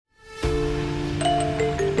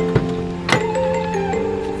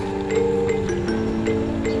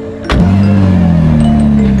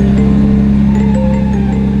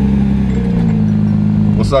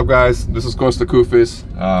What's up, guys? This is Kosta Koufos.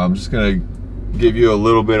 I'm just gonna give you a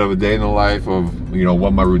little bit of a day in the life of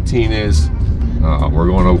what my routine is. We're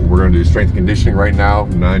gonna do strength conditioning right now,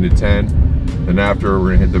 9 to 10. Then after,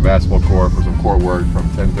 we're gonna hit the basketball court for some court work from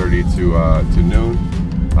 10:30 to noon.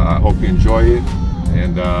 I hope you enjoy it,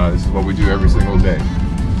 and this is what we do every single day.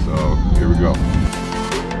 So here we go.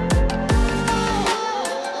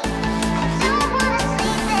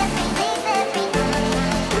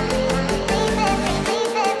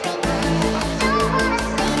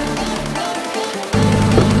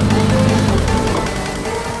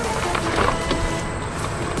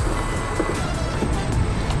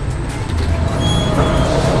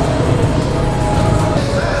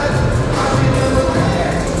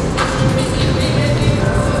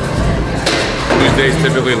 Tuesday's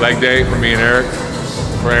typically leg day for me and Eric.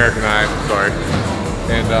 For Eric and I, sorry.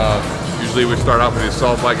 And usually we start off with the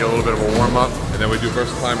assault bike, get a little bit of a warm up, and then we do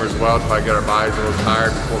vertical climber as well to try to get our bodies a little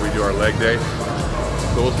tired before we do our leg day.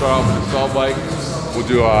 So we'll start off with the assault bike. We'll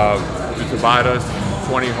do Tabatas,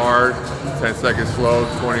 20 hard, 10 seconds slow,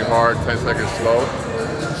 20 hard, 10 seconds slow.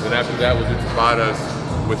 Then after that, we'll do Tabatas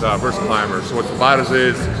with vertical climber. So what Tabatas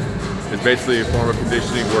is basically a form of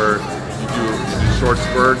conditioning where you do short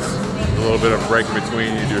spurts, a little bit of a break in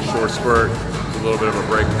between. You do a short spurt, a little bit of a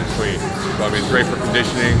break in between. So I mean, it's great for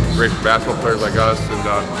conditioning, great for basketball players like us, and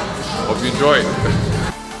hope you enjoy it.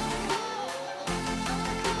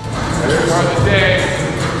 Here's part of the day.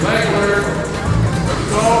 Leg work.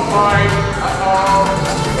 Assault bike.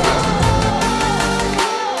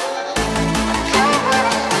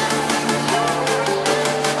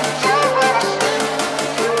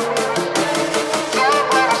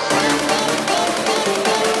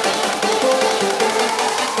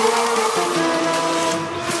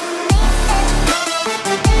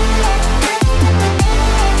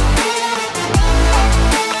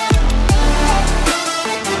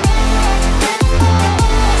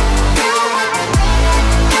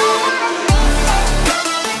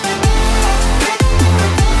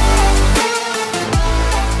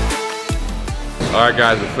 All right,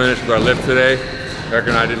 guys, we're finished with our lift today. Eric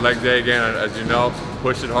and I did leg day again, as you know,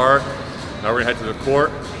 pushed it hard. Now we're gonna head to the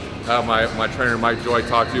court. Have my trainer, Mike Joy,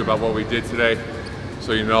 talk to you about what we did today,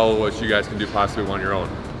 so you know what you guys can do possibly on your own.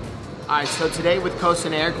 All right, so today with Kosta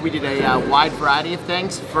and Eric, we did a wide variety of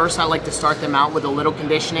things. First, I like to start them out with a little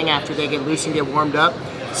conditioning after they get loose and get warmed up.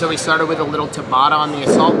 So we started with a little Tabata on the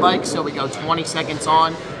assault bike. So we go 20 seconds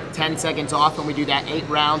on, 10 seconds off, and we do that 8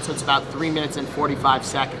 rounds, so it's about 3 minutes and 45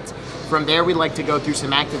 seconds. From there, we like to go through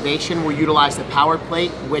some activation. We'll utilize the power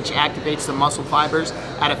plate, which activates the muscle fibers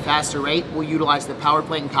at a faster rate. We'll utilize the power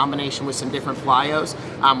plate in combination with some different plyos.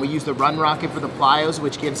 We use the run rocket for the plyos,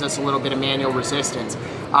 which gives us a little bit of manual resistance.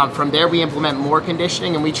 From there, we implement more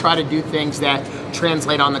conditioning, and we try to do things that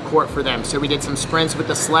translate on the court for them. So we did some sprints with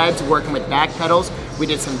the sleds, working with back pedals. We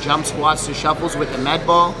did some jump squats to shuffles with the med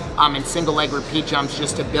ball, and single leg repeat jumps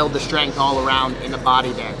just to build the strength all around in the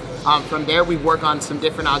body there. From there, we work on some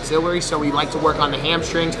different auxiliaries. So we like to work on the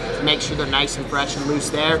hamstrings, make sure they're nice and fresh and loose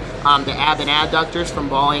there. The ab and adductors from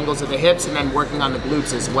ball angles of the hips, and then working on the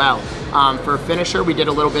glutes as well. For a finisher, we did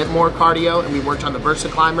a little bit more cardio, and we worked on the versa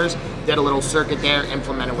climbers, did a little circuit there,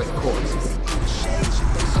 implemented with core.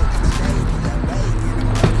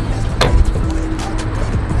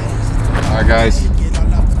 All right, guys,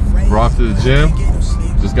 we're off to the gym.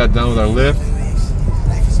 Just got done with our lift.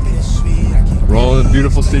 Rolling in the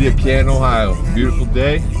beautiful city of Canton, Ohio. Beautiful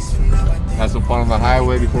day. Have some fun on the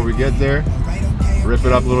highway before we get there. Rip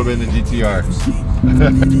it up a little bit in the GTR.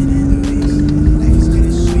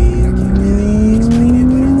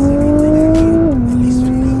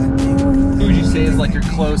 Who would you say is like your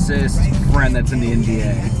closest friend that's in the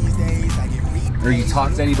NBA? Or you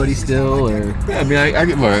talk to anybody still? Or yeah, I mean, I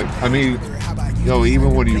get what I mean.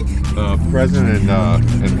 Even when you president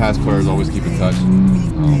and past players always keep in touch.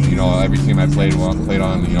 Every team I played on,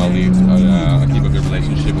 I keep a good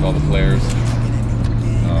relationship with all the players.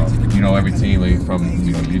 Every team, like from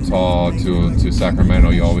Utah to Sacramento,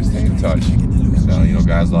 you always stay in touch. And,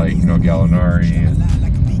 guys like Gallinari and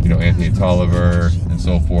Anthony Tolliver and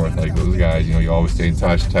so forth. Like those guys, you always stay in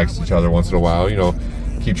touch, text each other once in a while.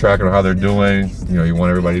 Keep track of how they're doing. You want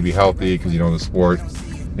everybody to be healthy because in the sport,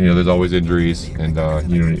 there's always injuries, and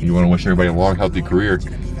you want to wish everybody a long, healthy career.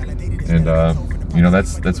 And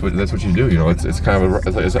that's what you do. It's kind of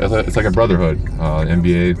it's like a brotherhood.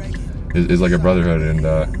 NBA is like a brotherhood, and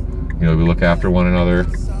we look after one another.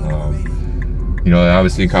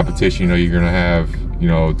 Obviously in competition, you're gonna have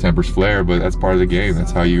tempers flare, but that's part of the game.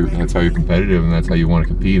 That's how you're competitive, and that's how you want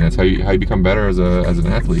to compete. And that's how you become better as an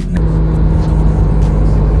athlete.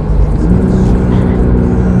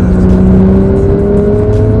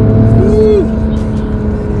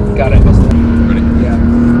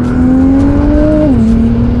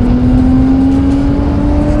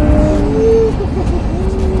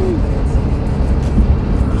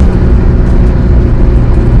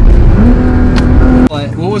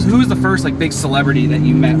 first like big celebrity that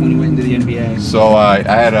you met when you went into the NBA? So I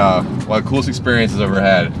had one of the coolest experiences I've ever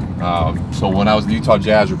had. So when I was in the Utah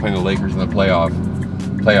Jazz, we were playing the Lakers in the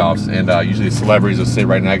playoffs, and usually celebrities would sit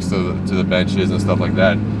right next to the benches and stuff like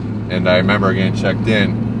that. And I remember getting checked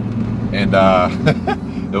in, and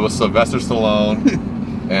it was Sylvester Stallone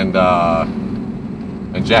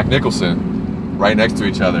and Jack Nicholson right next to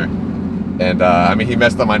each other. And I mean, he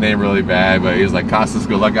messed up my name really bad, but he was like, "Kostas,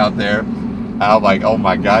 good luck out there." I'm like, oh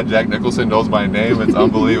my God, Jack Nicholson knows my name. It's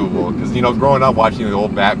unbelievable. Because, you know, growing up watching the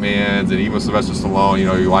old Batmans and even Sylvester Stallone, you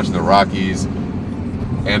know, you're watching the Rockies.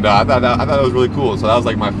 And I thought that was really cool. So that was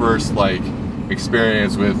like my first like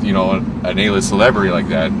experience with, you know, an A-list celebrity like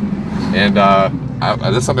that. And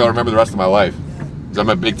that's something I'll remember the rest of my life. Because I'm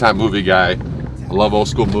a big time movie guy. I love old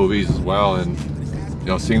school movies as well. And, you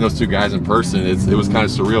know, seeing those two guys in person, it was kind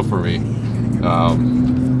of surreal for me.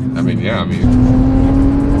 I mean, yeah, I mean.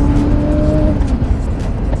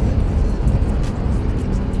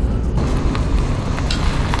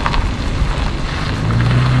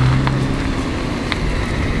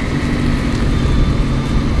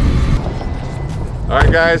 All right,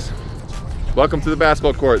 guys, welcome to the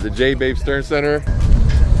basketball court, the J. Babe Stern Center.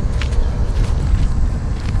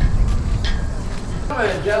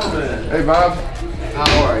 Gentlemen. Hey, Bob.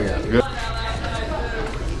 How are you? Good.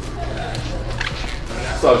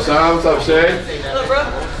 What's up, Sean? What's up, Shay? What's up, bro?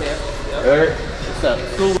 Eric? What's up?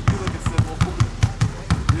 Cool.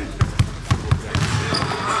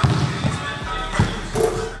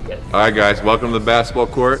 All right, guys, welcome to the basketball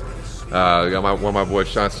court. We got one of my boys,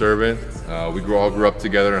 Sean Serban. We all grew up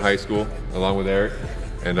together in high school, along with Eric.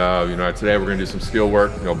 And you know, today we're gonna do some skill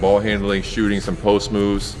work, you know, ball handling, shooting, some post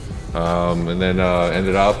moves, and then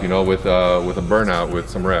ended up, you know, with a burnout with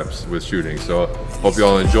some reps with shooting. So hope you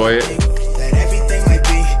all enjoy it.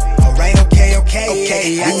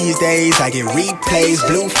 Okay, these days I get replays,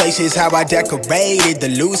 blue faces, how I decorated the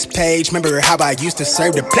loose page. Remember how I used to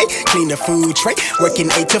serve the plate, clean the food tray, working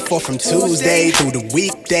 8 to 4 from Tuesday through the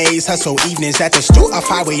weekdays, hustle evenings at the stool off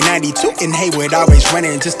Highway 92 in Hayward, always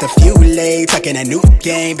running just a few late, tucking a new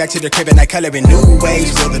game, back to the crib and I color in new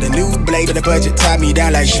ways, building a new blade, but the budget tied me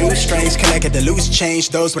down like shoestrings, collected the loose change,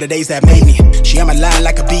 those were the days that made me. She on my line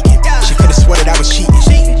like a beacon, she could've swore that I was cheating,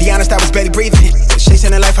 be honest, I was barely breathing,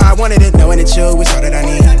 chasing the life how I wanted it, knowing that you was all that I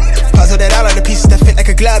need. Puzzle that all of the pieces that fit like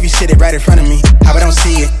a glove, you sit it right in front of me, how I don't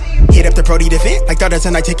see it. Hit up the Brody to vent, like thought that's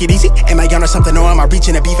tonight, take it easy. Am I on or something, or am I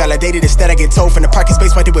reaching to be validated? Instead I get told from the parking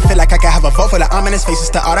space, why do it feel like I could have a vote full of ominous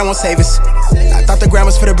faces to all that won't save us? I thought the ground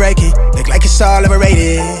was for the breaking, look like it's all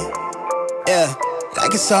overrated. Yeah,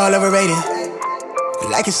 like it's all overrated.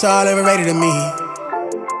 Like it's all overrated to me.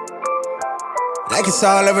 Like it's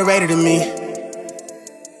all overrated to me.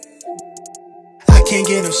 I can't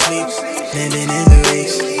get no sleep, living in the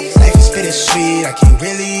weeks. Life is bittersweet, I can't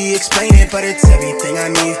really explain it, but it's everything I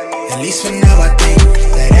need. At least for now I think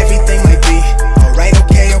that everything might be alright,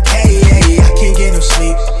 okay, yeah. I can't get no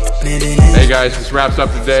sleep, living in. Hey guys, this wraps up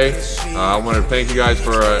today. I want to thank you guys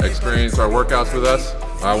for experiencing our workouts with us.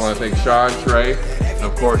 I want to thank Sean, Trey, and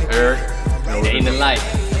of course Eric. You know, Day in the life.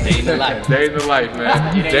 Day in the life. Day in the life,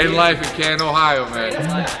 man. Day in the life in Canton, Ohio, man.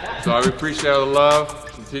 So I appreciate all the love.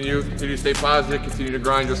 Continue to stay positive, continue to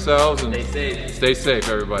grind yourselves, and Stay safe. Stay safe,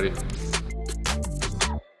 everybody.